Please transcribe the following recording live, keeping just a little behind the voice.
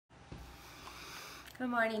Good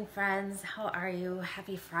morning, friends. How are you?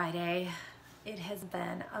 Happy Friday. It has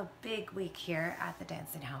been a big week here at the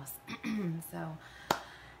Dancing House. So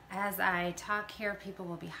as I talk here, people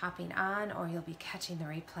will be hopping on or you'll be catching the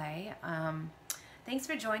replay. Thanks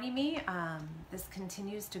for joining me. This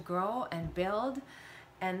continues to grow and build,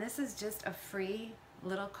 and this is just a free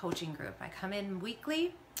little coaching group. I come in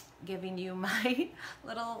weekly giving you my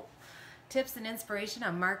little tips and inspiration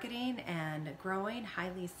on marketing and growing. Hi,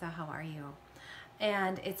 Lisa. How are you?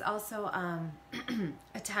 And it's also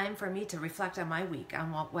a time for me to reflect on my week,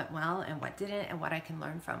 on what went well and what didn't, and what I can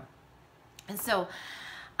learn from. And so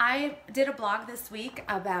I did a blog this week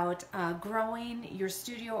about growing your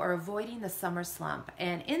studio or avoiding the summer slump.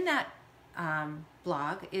 And in that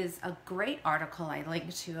blog is a great article I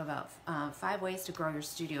linked to about 5 ways to grow your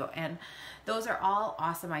studio. And those are all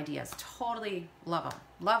awesome ideas. Totally love them.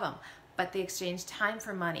 Love them. But they exchange time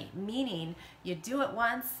for money, meaning you do it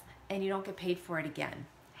once and you don't get paid for it again.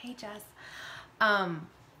 Hey, Jess. And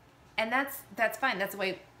that's fine. That's the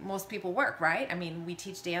way most people work, right? I mean, we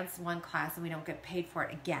teach dance one class and we don't get paid for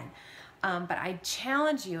it again. But I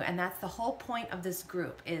challenge you, and that's the whole point of this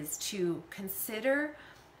group, is to consider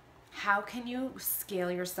how can you scale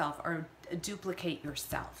yourself or duplicate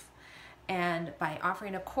yourself. And by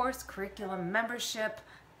offering a course, curriculum, membership,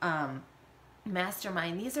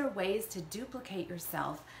 mastermind, these are ways to duplicate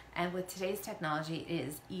yourself, and with today's technology it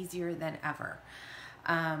is easier than ever.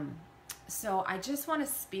 So I just want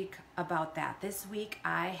to speak about that. This week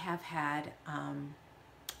I have had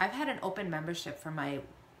I've had an open membership for my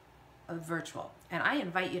virtual, and I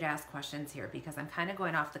invite you to ask questions here because I'm kind of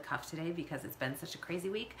going off the cuff today because it's been such a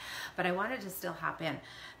crazy week, but I wanted to still hop in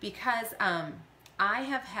because I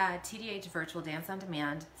have had TDH Virtual Dance on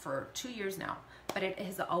Demand for 2 years now, but it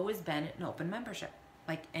has always been an open membership.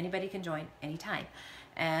 Like, anybody can join anytime.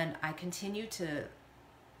 And I continue to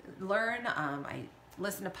learn. I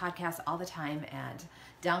listen to podcasts all the time and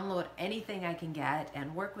download anything I can get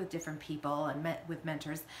and work with different people and with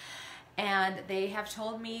mentors. And they have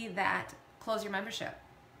told me that close your membership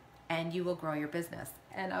and you will grow your business.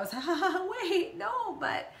 And I was wait, no,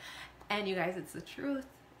 but, and you guys, it's the truth.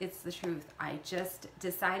 It's the truth. I just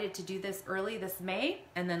decided to do this early this May,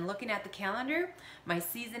 and then looking at the calendar, my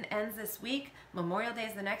season ends this week, Memorial Day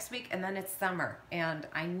is the next week, and then it's summer. And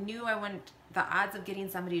I knew the odds of getting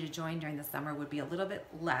somebody to join during the summer would be a little bit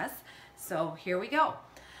less. So here we go.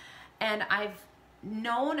 And I've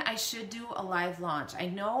known I should do a live launch. I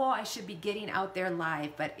know I should be getting out there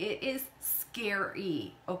live, but it is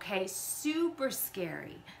scary, okay? Super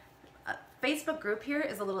scary. Facebook group here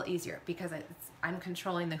is a little easier because I'm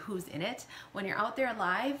controlling the who's in it. When you're out there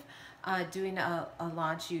live doing a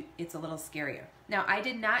launch, it's a little scarier. Now, I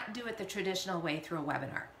did not do it the traditional way through a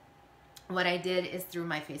webinar. What I did is through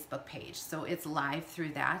my Facebook page. So it's live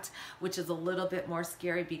through that, which is a little bit more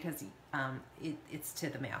scary because it's to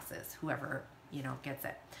the masses, whoever, gets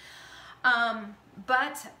it.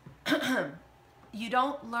 But you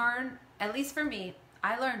don't learn, at least for me,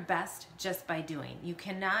 I learn best just by doing. You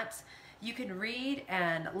can read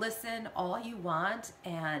and listen all you want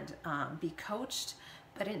and be coached,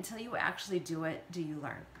 but until you actually do it, do you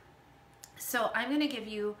learn? So I'm going to give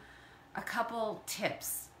you a couple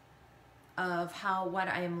tips of what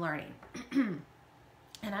I am learning.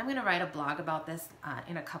 And I'm going to write a blog about this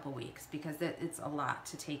in a couple weeks because it's a lot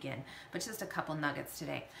to take in, but just a couple nuggets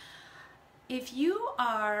today. If you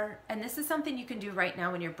are, and this is something you can do right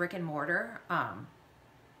now when you're brick and mortar,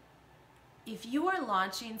 if you are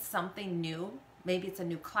launching something new, maybe it's a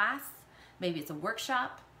new class, maybe it's a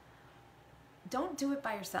workshop, don't do it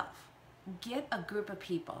by yourself. Get a group of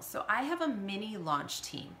people. So I have a mini launch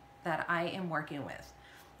team that I am working with.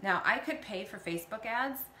 Now, I could pay for Facebook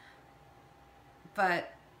ads,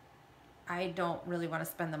 but I don't really want to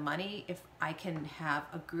spend the money if I can have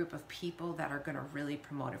a group of people that are going to really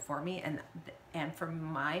promote it for me. And for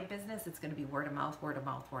my business, it's going to be word of mouth, word of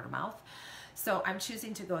mouth, word of mouth. So I'm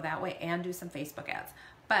choosing to go that way and do some Facebook ads.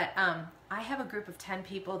 But I have a group of 10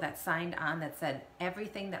 people that signed on that said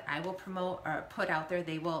everything that I will promote or put out there,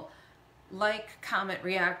 they will like, comment,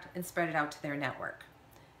 react, and spread it out to their network.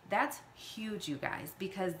 That's huge, you guys,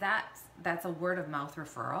 because that's a word of mouth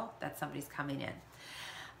referral that somebody's coming in.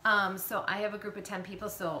 So I have a group of 10 people,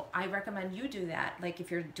 so I recommend you do that. Like,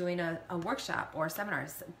 if you're doing a workshop or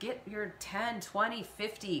seminars, get your 10, 20,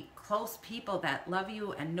 50 close people that love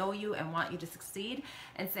you and know you and want you to succeed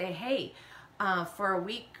and say, hey, for a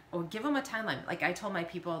week, or give them a timeline. Like I told my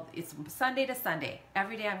people, it's Sunday to Sunday.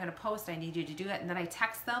 Every day I'm going to post, I need you to do it. And then I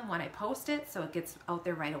text them when I post it so it gets out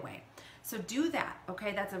there right away. So do that,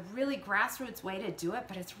 okay? That's a really grassroots way to do it,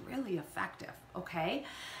 but it's really effective, okay?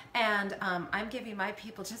 And I'm giving my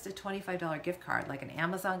people just a $25 gift card, like an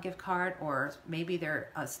Amazon gift card, or maybe they're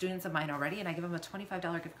students of mine already, and I give them a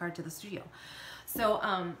 $25 gift card to the studio. So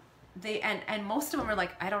and most of them are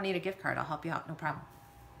like, I don't need a gift card, I'll help you out, no problem.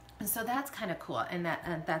 And so that's kind of cool, and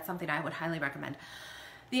that's something I would highly recommend.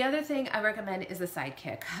 The other thing I recommend is a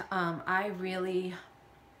Sidekick. I really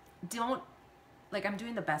don't, like, I'm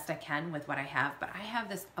doing the best I can with what I have, but I have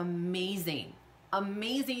this amazing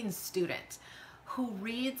student who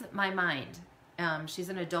reads my mind. She's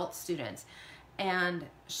an adult student, and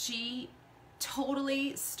she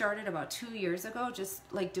totally started about 2 years ago, just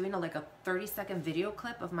like doing a 30-second video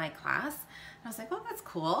clip of my class. And I was like, oh, that's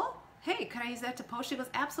cool. Hey, can I use that to post? She goes,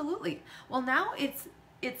 absolutely. Well, now it's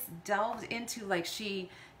delved into, like, she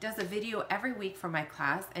does a video every week for my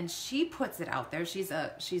class, and she puts it out there. She's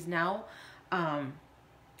now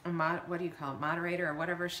what do you call it, moderator or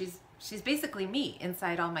whatever. She's basically me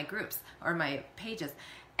inside all my groups or my pages,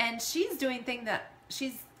 and she's doing things that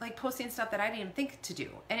she's like posting stuff that I didn't even think to do,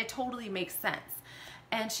 and it totally makes sense.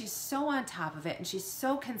 And she's so on top of it, and she's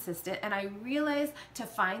so consistent. And I realize to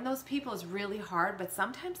find those people is really hard, but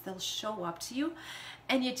sometimes they'll show up to you,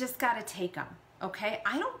 and you just got to take them. Okay,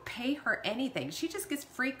 I don't pay her anything. She just gets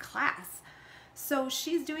free class. So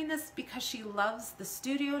she's doing this because she loves the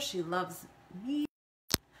studio. She loves me.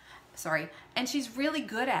 Sorry. And she's really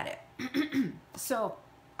good at it. So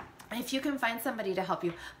if you can find somebody to help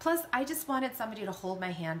you. Plus, I just wanted somebody to hold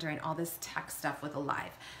my hand during all this tech stuff with a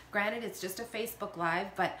live. Granted, it's just a Facebook Live,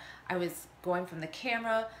 but I was going from the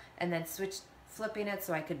camera and then flipping it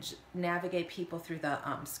so I could navigate people through the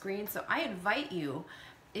screen. So I invite you,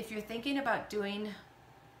 if you're thinking about doing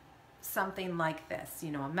something like this,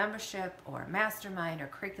 you know, a membership or a mastermind or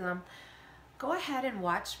curriculum, go ahead and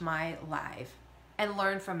watch my live and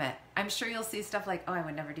learn from it. I'm sure you'll see stuff like, oh, I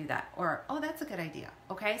would never do that, or, oh, that's a good idea.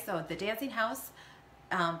 Okay, so the Dancing House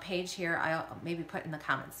page here, I'll maybe put in the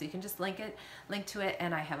comments, so you can just link to it,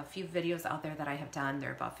 and I have a few videos out there that I have done.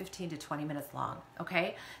 They're about 15 to 20 minutes long.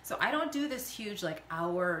 Okay, so I don't do this huge like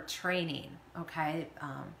hour training. Okay,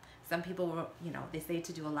 some people will, you know, they say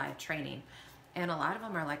to do a live training, and a lot of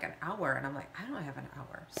them are like an hour, and I'm like, I don't have an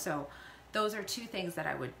hour. So those are two things that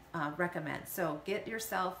I would recommend. So get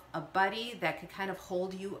yourself a buddy that could kind of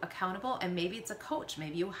hold you accountable, and maybe it's a coach.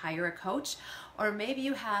 Maybe you hire a coach, or maybe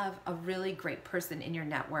you have a really great person in your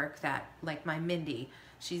network that, like my Mindy,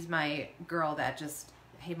 she's my girl that just,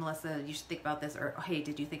 hey Melissa, you should think about this, or hey,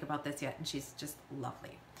 did you think about this yet? And she's just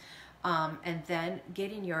lovely. And then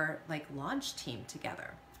getting your like launch team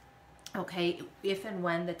together. Okay, if and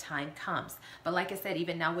when the time comes. But like I said,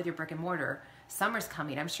 even now with your brick and mortar, summer's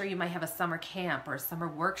coming. I'm sure you might have a summer camp or a summer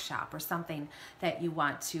workshop or something that you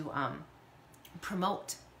want to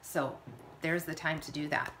promote. So there's the time to do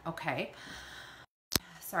that, okay?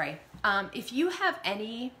 Sorry. If you have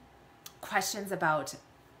any questions about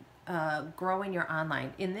growing your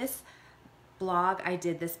online, in this blog I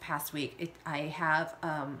did this past week, I have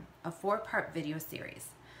a 4-part video series.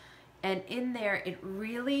 And in there, it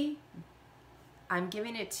really, I'm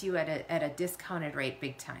giving it to you at a discounted rate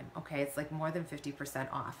big time, okay? It's like more than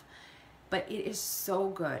 50% off. But it is so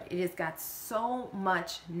good. It has got so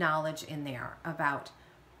much knowledge in there about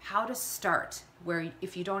how to start, where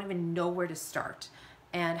if you don't even know where to start,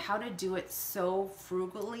 and how to do it so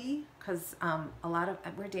frugally, because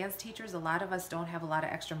we're dance teachers, a lot of us don't have a lot of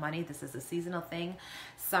extra money. This is a seasonal thing.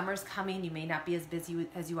 Summer's coming. You may not be as busy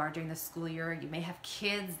as you are during the school year. You may have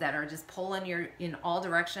kids that are just pulling you in all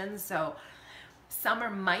directions. So summer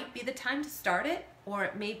might be the time to start it, or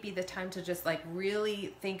it may be the time to just like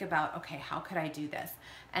really think about, okay, how could I do this?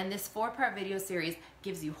 And this 4-part video series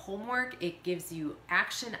gives you homework, it gives you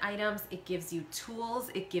action items, it gives you tools,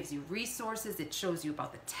 it gives you resources, it shows you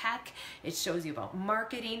about the tech, it shows you about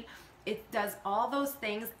marketing. It does all those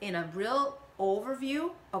things in a real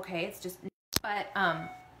overview, okay? It's just, but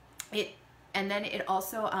and then it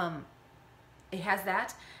also, it has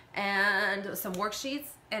that and some worksheets,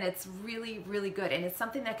 and it's really, really good. And it's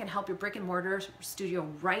something that can help your brick and mortar studio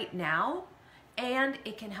right now, and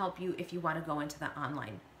it can help you if you want to go into the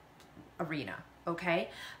online arena, okay?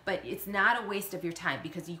 But it's not a waste of your time,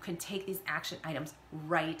 because you can take these action items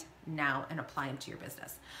right now and apply them to your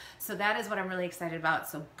business. So that is what I'm really excited about.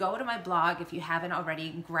 So go to my blog if you haven't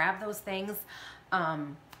already, grab those things,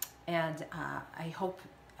 and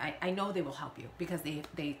I know they will help you, because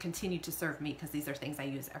they continue to serve me, because these are things I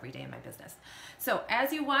use every day in my business. So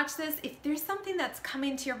as you watch this, if there's something that's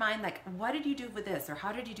coming to your mind, like what did you do with this, or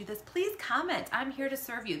how did you do this, please comment. I'm here to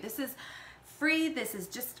serve you. This is free. This is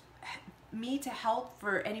just me to help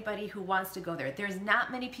for anybody who wants to go there. There's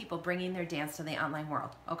not many people bringing their dance to the online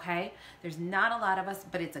world, okay? There's not a lot of us,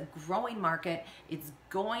 but it's a growing market. It's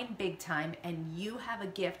going big time, and you have a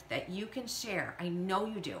gift that you can share. I know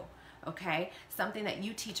you do, okay? Something that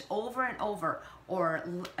you teach over and over, or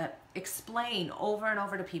explain over and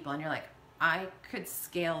over to people, and you're like, I could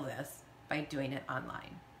scale this by doing it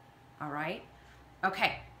online, all right?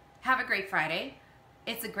 Okay, have a great Friday.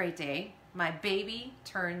 It's a great day. My baby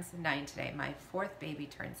turns 9 today. My 4th baby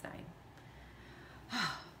turns 9. I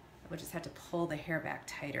would just have to pull the hair back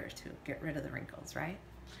tighter to get rid of the wrinkles, right?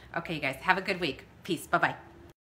 Okay, you guys, have a good week. Peace. Bye-bye.